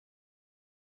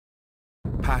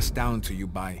passed down to you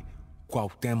by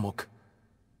Cuauhtémoc,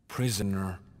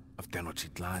 prisoner of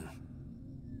Tenochtitlan.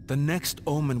 The next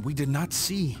omen we did not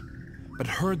see, but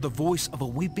heard the voice of a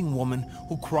weeping woman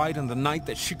who cried on the night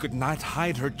that she could not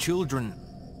hide her children.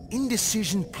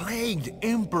 Indecision plagued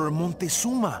Emperor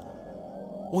Montezuma.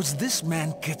 Was this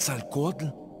man Quetzalcoatl,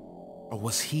 or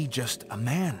was he just a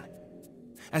man?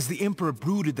 As the emperor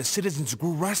brooded, the citizens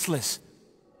grew restless.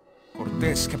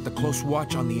 Cortés kept a close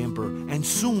watch on the emperor, and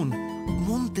soon,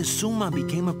 Montezuma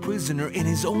became a prisoner in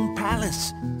his own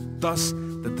palace. Thus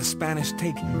did the Spanish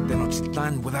take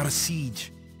Tenochtitlan without a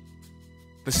siege.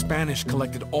 The Spanish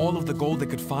collected all of the gold they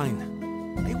could find.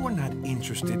 They were not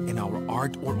interested in our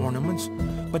art or ornaments,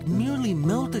 but merely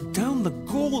melted down the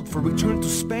gold for return to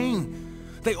Spain.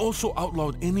 They also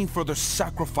outlawed any further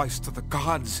sacrifice to the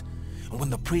gods, and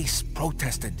when the priests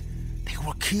protested, they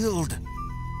were killed.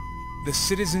 The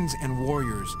citizens and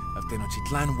warriors of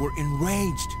Tenochtitlan were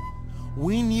enraged.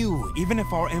 We knew, even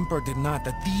if our emperor did not,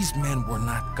 that these men were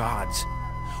not gods.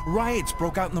 Riots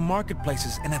broke out in the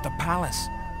marketplaces and at the palace.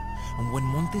 And when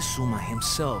Montezuma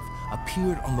himself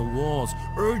appeared on the walls,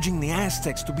 urging the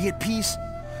Aztecs to be at peace,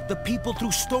 the people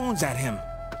threw stones at him.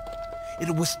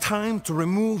 It was time to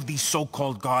remove these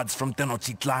so-called gods from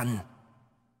Tenochtitlan.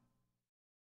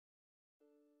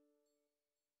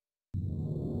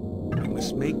 I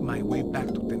must make my way back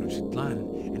to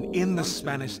Tenochtitlan and end the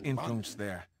Spanish influence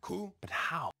there. But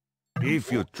how?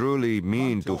 If you truly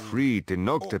mean to free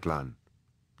Tenochtitlan,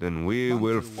 then we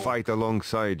will fight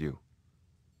alongside you.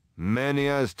 Many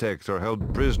Aztecs are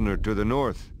held prisoner to the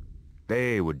north.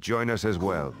 They would join us as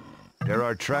well. There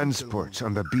are transports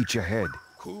on the beach ahead,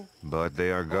 but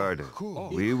they are guarded.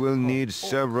 We will need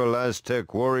several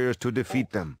Aztec warriors to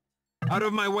defeat them. Out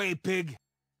of my way, pig!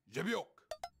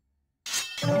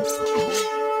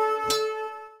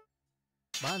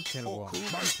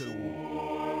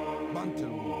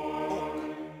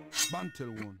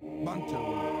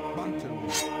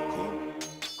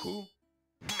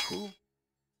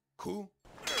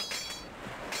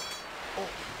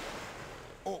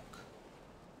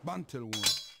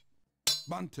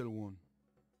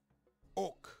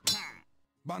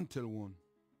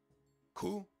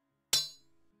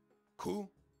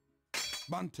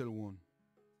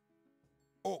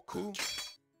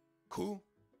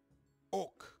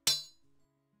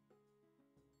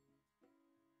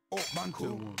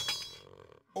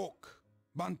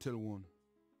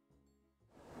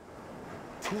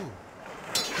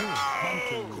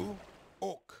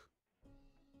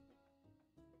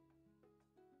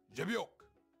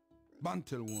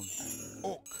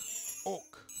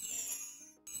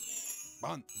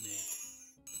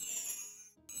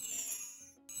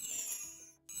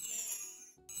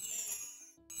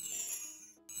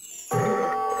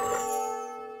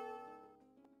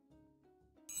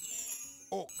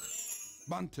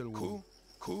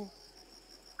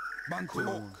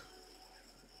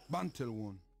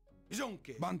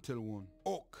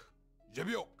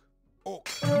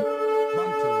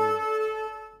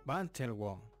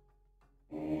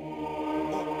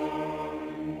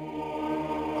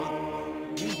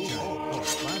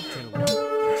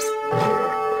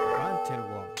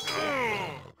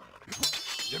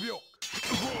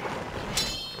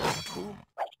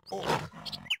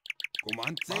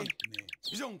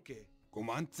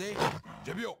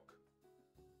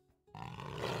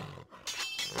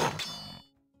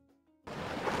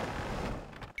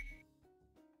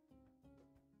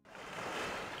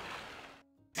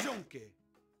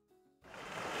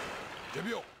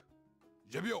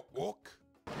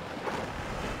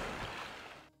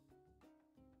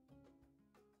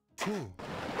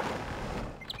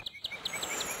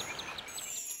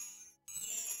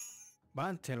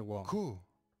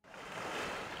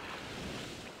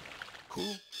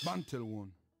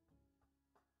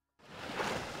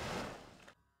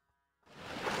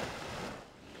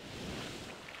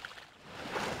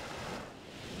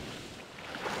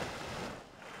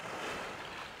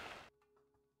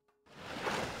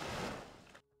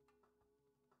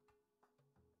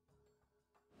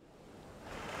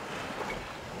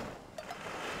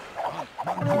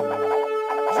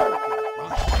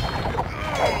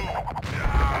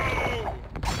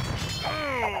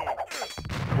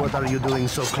 What are you doing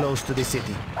so close to the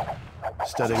city?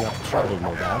 Stirring up trouble,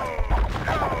 no doubt.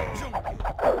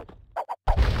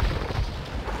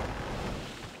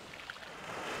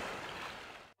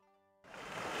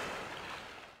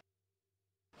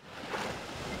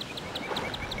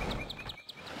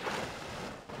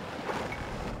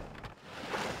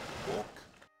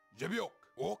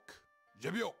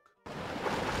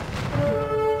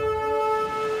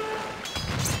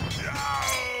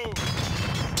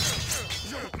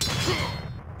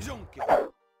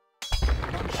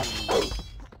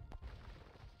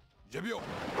 Жебё.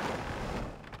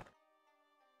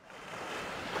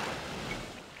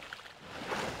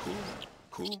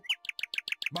 Cool.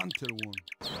 Bantel one.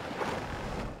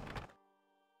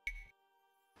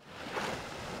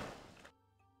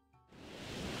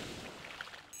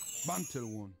 Bantel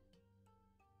one.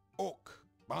 Ok.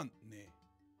 Bantne.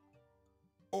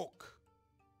 Ok.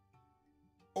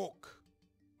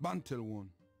 Bantel one.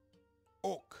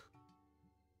 Ok.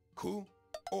 Ku.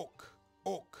 Ok.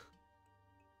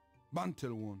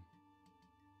 Bantel one.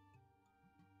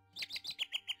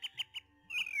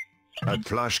 A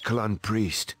Tlaxcalan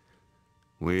priest.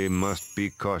 We must be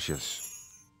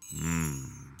cautious.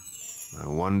 I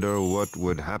wonder what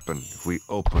would happen if we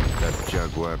opened that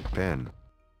jaguar pen.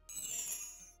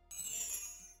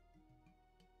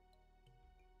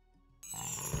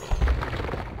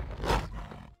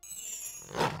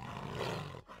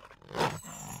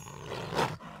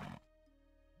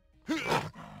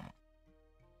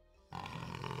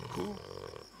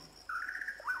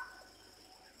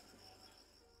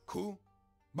 Ku.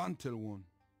 Bantel one.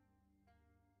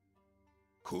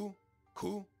 Ku.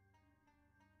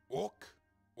 Ok.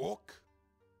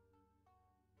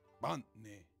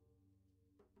 Bantne.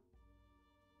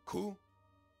 Ku.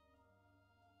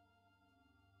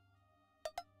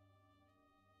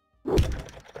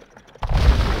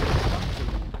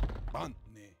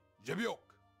 Bantne.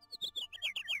 Jebiok.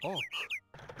 Ok.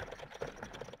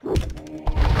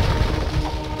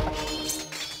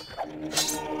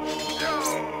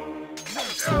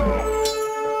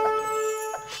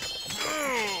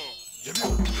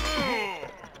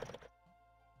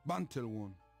 Bantel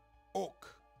one. Ok.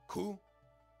 Ku.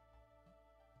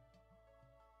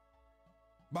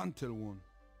 Bantel one.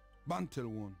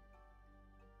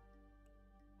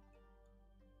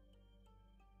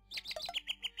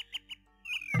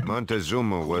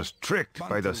 Montezuma was tricked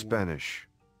by the Spanish.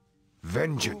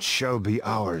 Vengeance shall be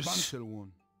ours. Bantel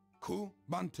one. Ku.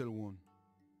 Bantel one.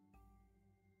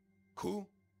 Ku.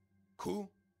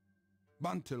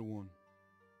 Bantel one.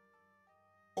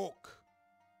 Ok.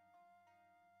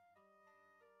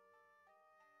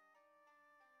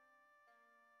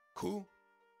 Ku.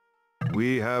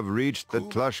 We have reached the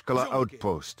Tlaxcala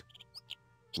outpost.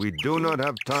 We do not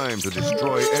have time to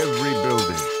destroy every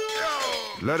building.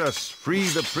 Let us free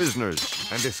the prisoners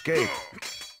and escape.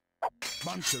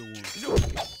 Bantel one.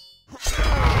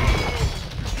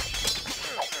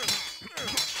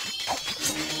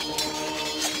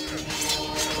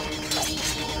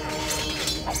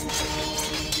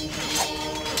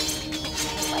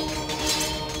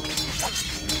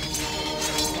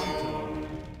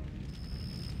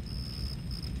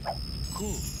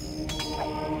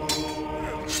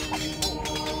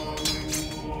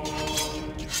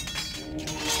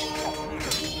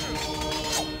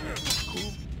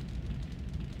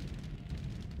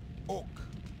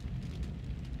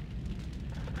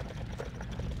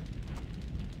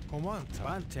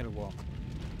 Bantel one.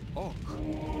 Ok.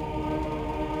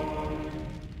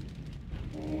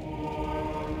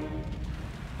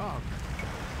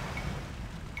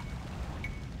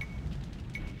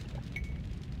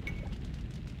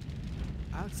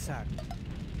 Outside.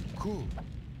 Cool.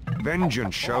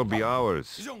 Vengeance shall be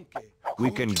ours.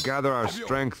 We can gather our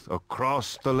strength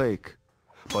across the lake.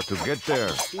 But to get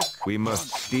there, we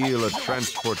must steal a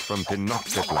transport from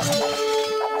Tenochtitlan.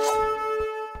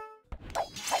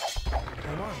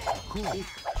 Cool.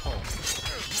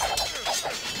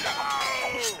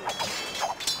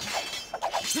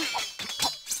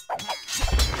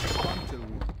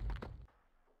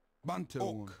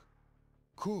 Bantel one.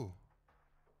 Cool.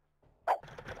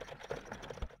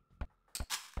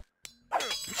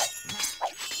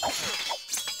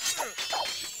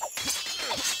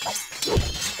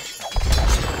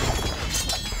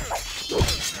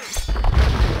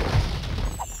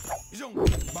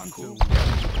 Bantel one.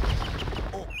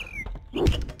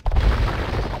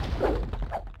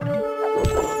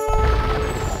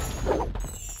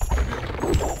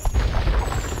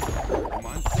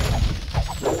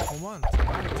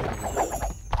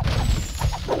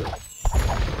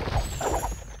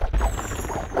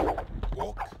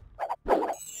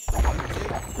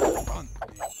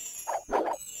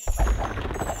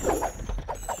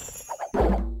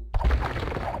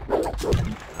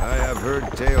 I have heard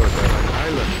tales of an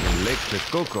island in Lake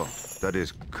Texcoco that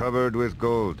is covered with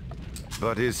gold,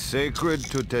 but is sacred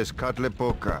to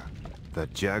Tezcatlipoca, the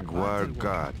jaguar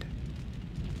god.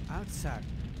 Outside.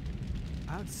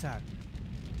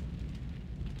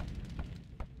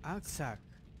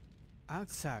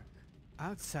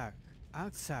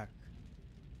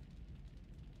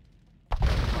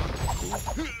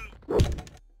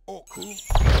 Oh, cool.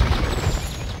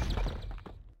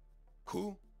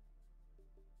 Ku.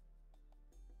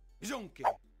 Jonke.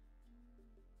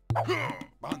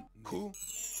 Ban. Ku.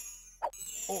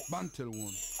 Ok. Bantel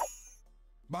one.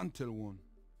 Bantel one.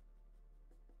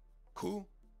 Ku.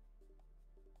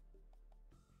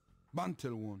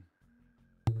 Bantel one.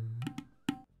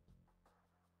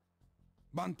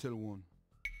 Bantel one.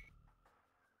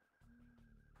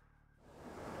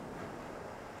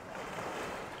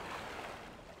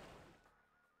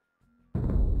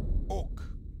 Ok.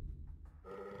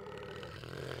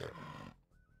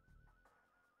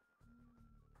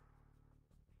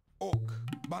 Ok.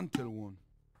 Bantel one.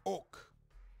 Ok.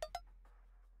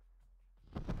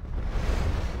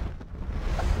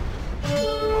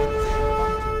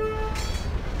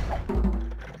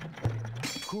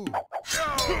 Cool.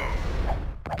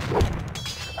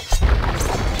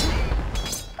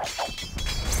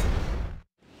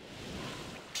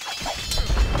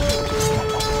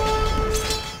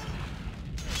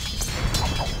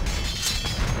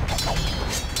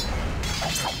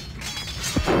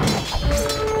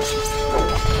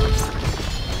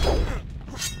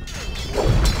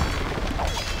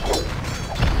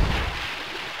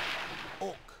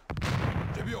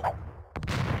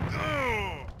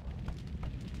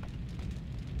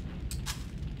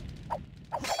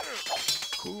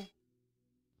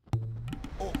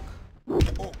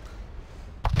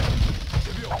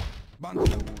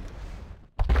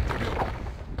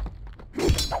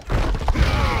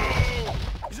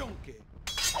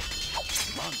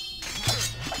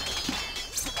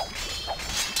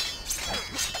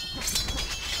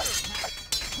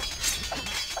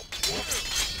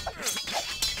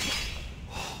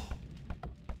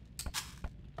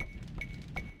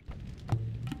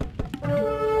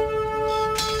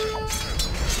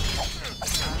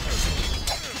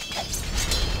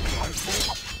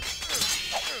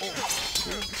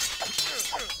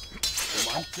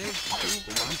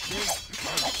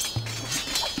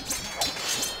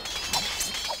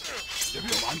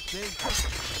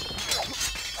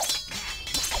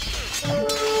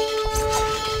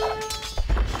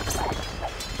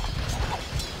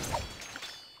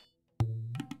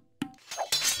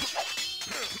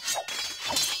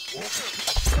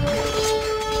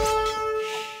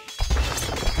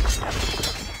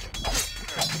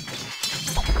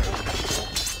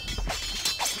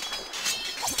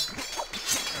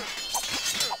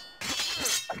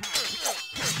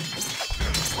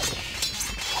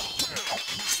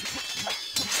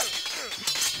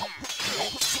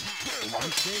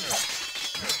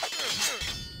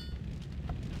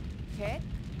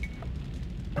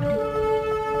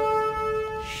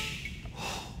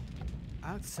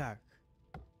 Aksak.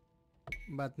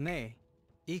 Batne.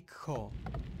 Ikho.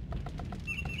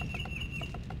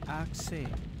 Akse.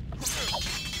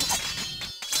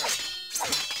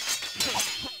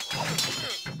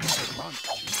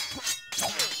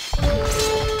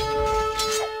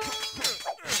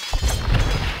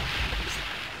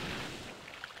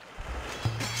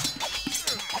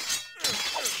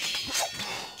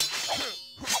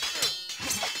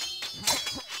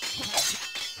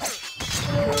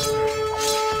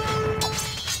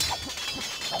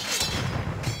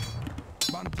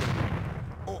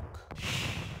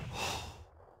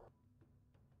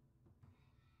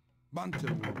 Bantel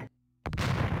one.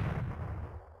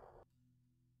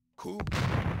 Ku.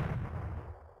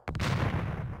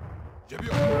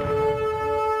 Jebio.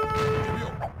 Jebio.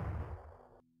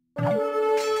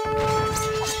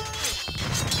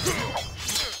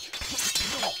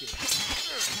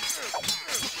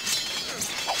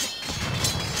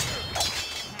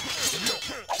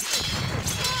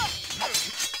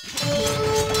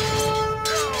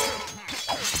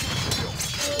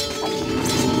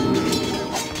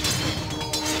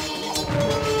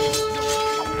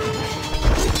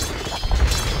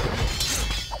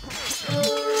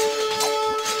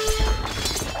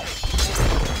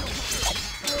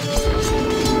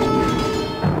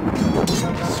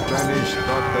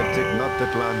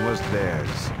 Tenochtitlan was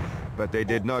theirs, but they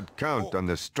did not count on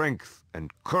the strength and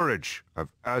courage of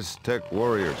Aztec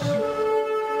warriors.